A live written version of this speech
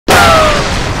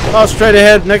Oh, straight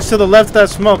ahead, next to the left of that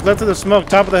smoke, left of the smoke,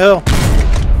 top of the hill.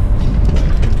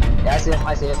 Yeah, I see it,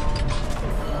 I see it.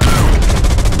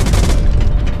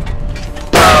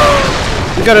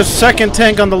 We got a second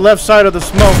tank on the left side of the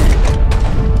smoke.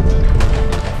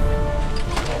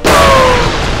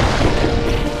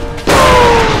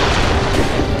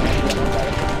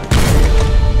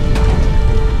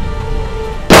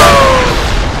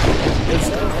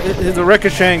 It's a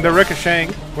ricocheting, they're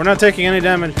ricocheting. We're not taking any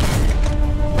damage.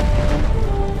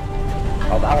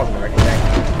 Oh, that wasn't a ricochet.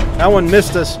 That one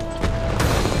missed us.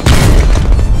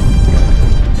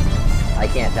 I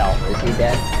can't tell. Is he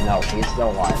dead? No, he's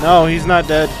still alive. No, he's not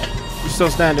dead. He's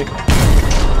still standing.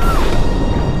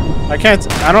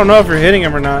 I don't know if you're hitting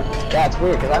him or not. Yeah, it's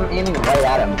weird, because I'm aiming right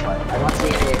at him, but I don't see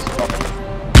any explosion.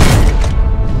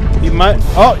 He might...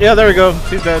 Oh, yeah, there we go.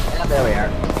 He's dead. Yeah, there we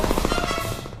are.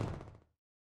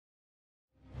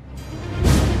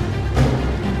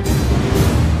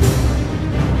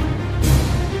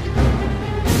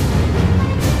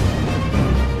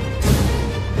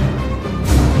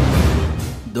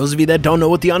 Those of you that don't know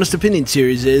what the Honest Opinion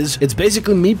series is, it's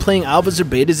basically me playing alphas or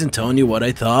betas and telling you what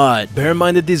I thought. Bear in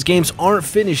mind that these games aren't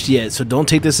finished yet, so don't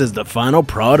take this as the final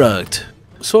product.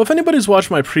 So if anybody's watched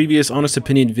my previous Honest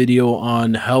Opinion video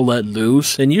on Hell Let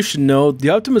Loose, then you should know the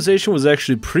optimization was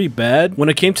actually pretty bad when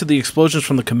it came to the explosions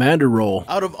from the commander role.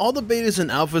 Out of all the betas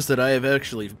and alphas that I have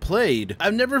actually played,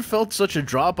 I've never felt such a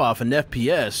drop off in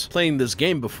FPS playing this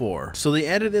game before. So they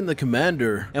added in the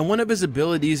commander, and one of his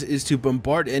abilities is to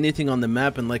bombard anything on the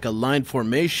map in like a line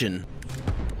formation.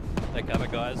 Take cover,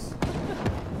 guys.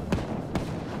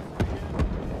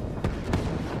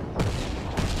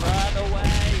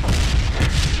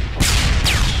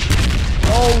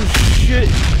 Oh shit!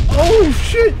 Oh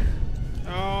shit!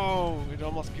 Oh, it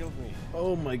almost killed me.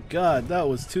 Oh my god, that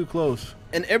was too close.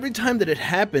 And every time that it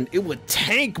happened, it would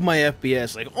tank my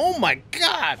FPS, like, oh my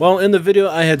god! Well, in the video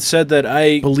I had said that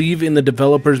I believe in the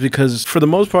developers because for the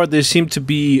most part they seem to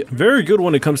be very good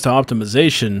when it comes to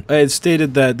optimization. I had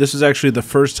stated that this is actually the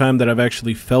first time that I've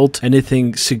actually felt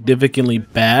anything significantly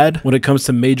bad when it comes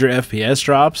to major FPS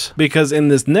drops, because in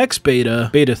this next beta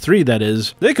 3 that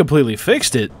is, they completely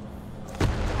fixed it.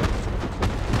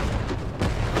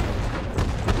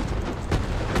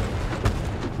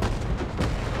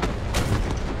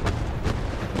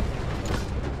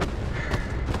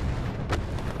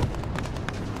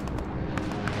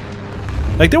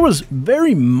 Like, there was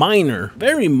very minor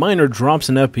drops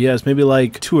in FPS, maybe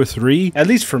like 2 or 3, at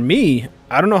least for me.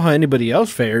 I don't know how anybody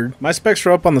else fared. My specs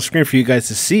are up on the screen for you guys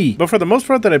to see, but for the most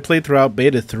part that I played throughout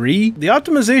beta 3, the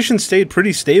optimization stayed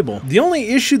pretty stable. The only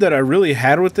issue that I really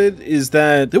had with it is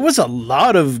that there was a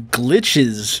lot of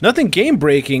glitches. Nothing game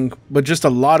breaking, but just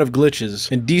a lot of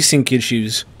glitches and desync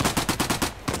issues.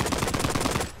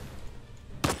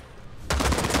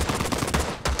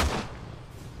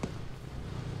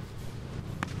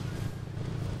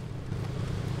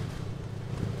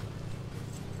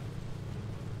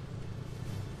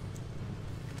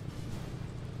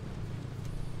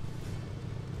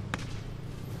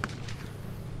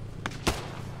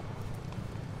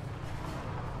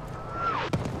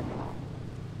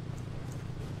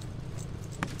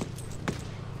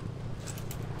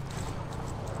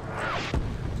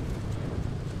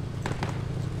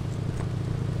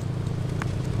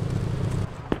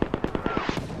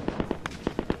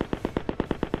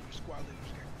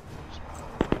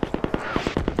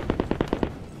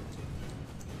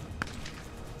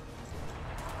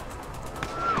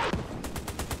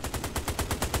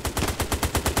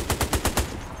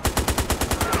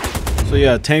 So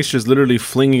yeah, tanks just literally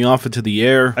flinging off into the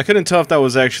air. I couldn't tell if that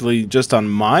was actually just on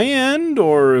my end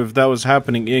or if that was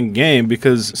happening in game,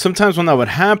 because sometimes when that would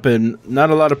happen, not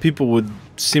a lot of people would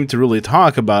seem to really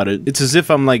talk about it. It's as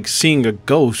if I'm like seeing a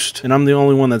ghost and I'm the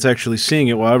only one that's actually seeing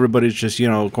it while everybody's just, you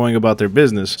know, going about their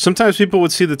business. Sometimes people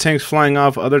would see the tanks flying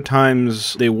off, other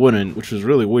times they wouldn't, which was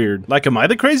really weird. Like, am I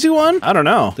the crazy one? I don't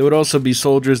know. There would also be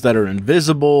soldiers that are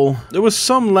invisible. There was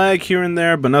some lag here and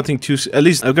there, but nothing too... At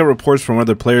least I've got reports from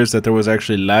other players that there was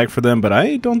actually lag for them, but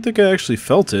I don't think I actually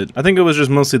felt it. I think it was just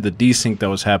mostly the desync that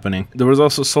was happening. There was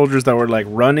also soldiers that were like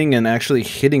running and actually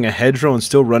hitting a hedgerow and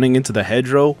still running into the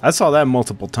hedgerow. I saw that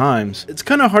multiple times. It's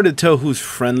kind of hard to tell who's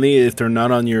friendly if they're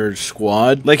not on your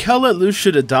squad. Like, Hell Let Loose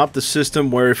should adopt the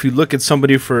system where if you look at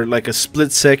somebody for like a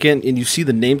split second and you see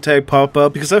the name tag pop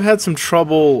up, because I've had some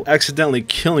trouble accidentally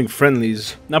killing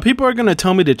friendlies. Now, people are going to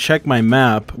tell me to check my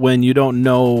map when you don't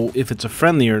know if it's a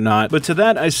friendly or not, but to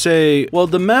that I say, well,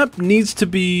 the map needs to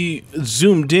be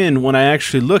zoomed in when I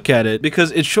actually look at it,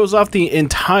 because it shows off the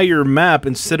entire map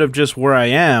instead of just where I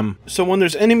am. So when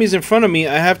there's enemies in front of me,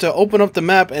 I have to open up the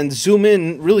map and zoom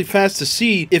in really fast to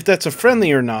see if that's a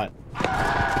friendly or not.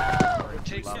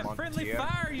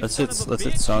 Let's hit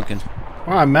sunken.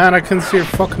 Wow, man, I couldn't see your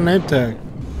fucking name tag.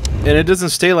 And it doesn't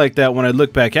stay like that when I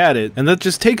look back at it, and that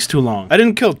just takes too long. I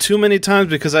didn't kill too many times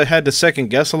because I had to second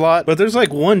guess a lot, but there's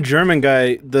like one German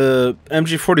guy, the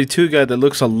MG42 guy, that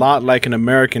looks a lot like an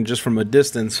American just from a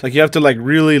distance. Like, you have to like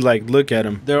really like look at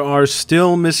him. There are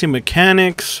still missing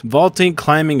mechanics. Vaulting,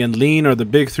 climbing, and lean are the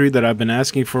big three that I've been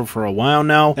asking for a while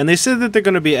now, and they said that they're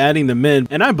going to be adding them in,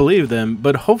 and I believe them,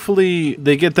 but hopefully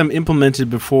they get them implemented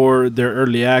before their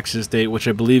early access date, which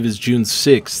I believe is June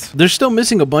 6th. They're still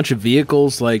missing a bunch of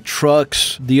vehicles like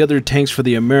trucks, the other tanks for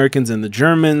the Americans and the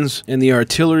Germans, and the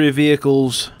artillery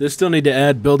vehicles. They still need to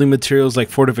add building materials like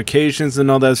fortifications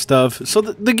and all that stuff, so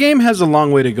the game has a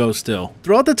long way to go still.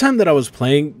 Throughout the time that I was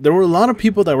playing, there were a lot of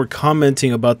people that were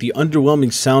commenting about the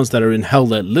underwhelming sounds that are in Hell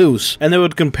Let Loose, and they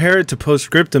would compare it to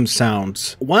Postscriptum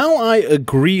sounds. While I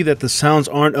agree that the sounds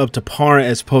aren't up to par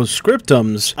as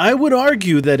Postscriptums, I would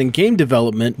argue that in game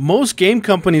development, most game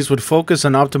companies would focus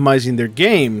on optimizing their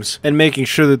games and making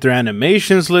sure that their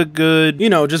animations look good, you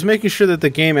know, just making sure that the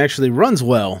game actually runs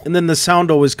well, and then the sound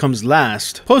always comes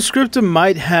last. Postscriptum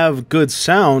might have good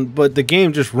sound, but the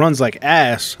game just runs like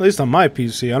ass, at least on my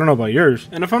PC. I don't know about yours.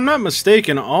 And if I'm not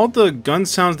mistaken, all the gun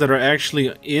sounds that are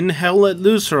actually in Hell Let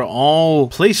Loose are all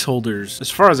placeholders,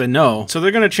 as far as I know, so they're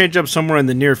gonna change up somewhere in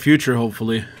the near future,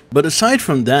 hopefully. But aside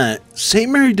from that,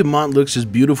 St. Mary Dumont looks as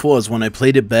beautiful as when I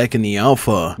played it back in the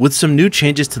alpha, with some new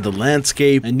changes to the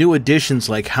landscape and new additions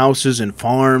like houses and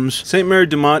farms. St. Mary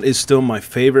Dumont is still my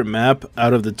favorite map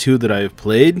out of the two that I have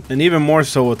played, and even more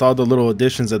so with all the little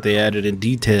additions that they added in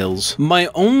details. My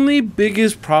only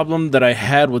biggest problem that I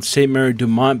had with St. Mary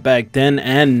Dumont back then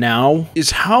and now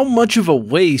is how much of a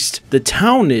waste the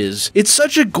town is. It's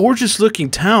such a gorgeous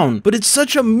looking town, but it's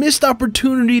such a missed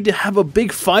opportunity to have a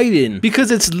big fight in,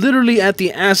 because it's literally at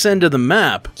the ass end of the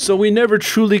map, so we never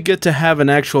truly get to have an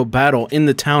actual battle in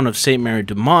the town of St. Mary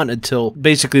Dumont until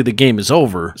basically the game is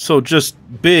over. So just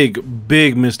big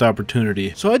missed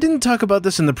opportunity. So I didn't talk about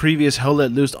this in the previous Hell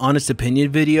Let Loose honest opinion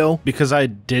video because I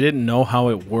didn't know how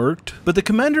it worked, but the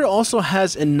commander also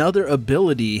has another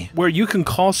ability where you can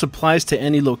call supplies to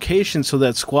any location so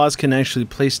that squads can actually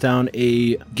place down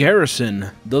a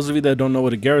garrison. Those of you that don't know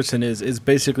what a garrison is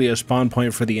basically a spawn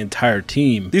point for the entire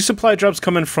team. These supply drops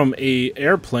come in from a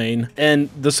airplane, and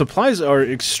the supplies are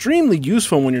extremely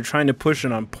useful when you're trying to push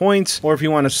it on points, or if you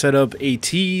want to set up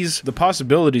ATs. The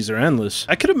possibilities are endless.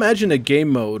 I could imagine a game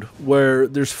mode where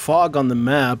there's fog on the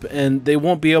map and they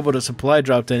won't be able to supply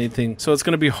drop to anything, so it's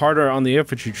going to be harder on the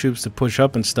infantry troops to push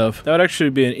up and stuff. That would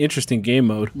actually be an interesting game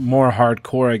mode, more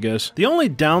hardcore, I guess. The only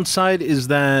downside is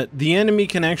that the enemy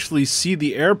can actually see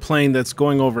the airplane that's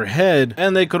going overhead,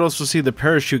 and they could also see the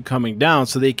parachute coming down,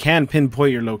 so they can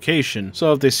pinpoint your location.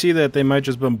 So if they see that, they might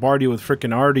just bombard you with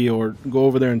frickin' arty or go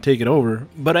over there and take it over.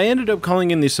 But I ended up calling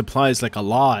in these supplies like a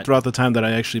lot throughout the time that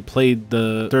I actually played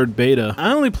the third beta.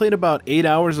 I only played about 8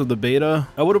 hours of the beta.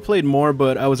 I would have played more,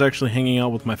 but I was actually hanging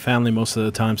out with my family most of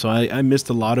the time, so I missed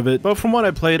a lot of it. But from what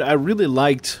I played, I really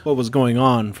liked what was going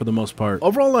on for the most part.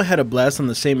 Overall, I had a blast on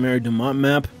the St. Mary Dumont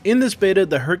map. In this beta,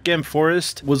 the Hertgam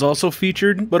Forest was also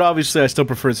featured, but obviously I still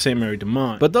preferred St. Mary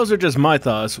Dumont. But those are just my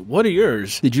thoughts. What are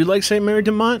yours? Did you like St. Mary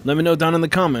Dumont? Let me know down in the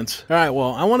comments. Alright,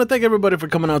 well, I want to thank everybody for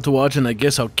coming out to watch, and I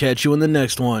guess I'll catch you in the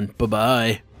next one.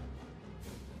 Bye-bye.